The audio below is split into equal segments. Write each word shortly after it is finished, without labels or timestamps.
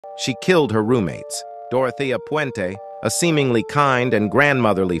She killed her roommates. Dorothea Puente, a seemingly kind and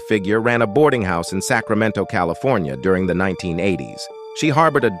grandmotherly figure, ran a boarding house in Sacramento, California during the 1980s. She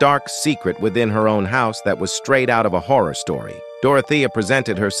harbored a dark secret within her own house that was straight out of a horror story. Dorothea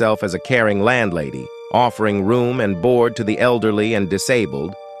presented herself as a caring landlady, offering room and board to the elderly and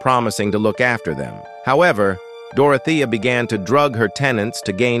disabled, promising to look after them. However, Dorothea began to drug her tenants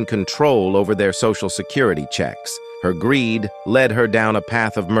to gain control over their Social Security checks. Her greed led her down a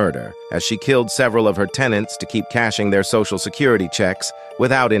path of murder, as she killed several of her tenants to keep cashing their Social Security checks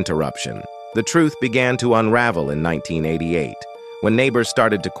without interruption. The truth began to unravel in 1988, when neighbors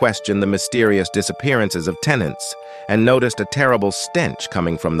started to question the mysterious disappearances of tenants and noticed a terrible stench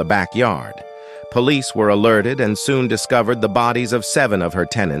coming from the backyard. Police were alerted and soon discovered the bodies of 7 of her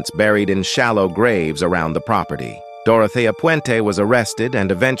tenants buried in shallow graves around the property. Dorothea Puente was arrested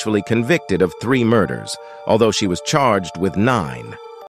and eventually convicted of 3 murders, although she was charged with 9.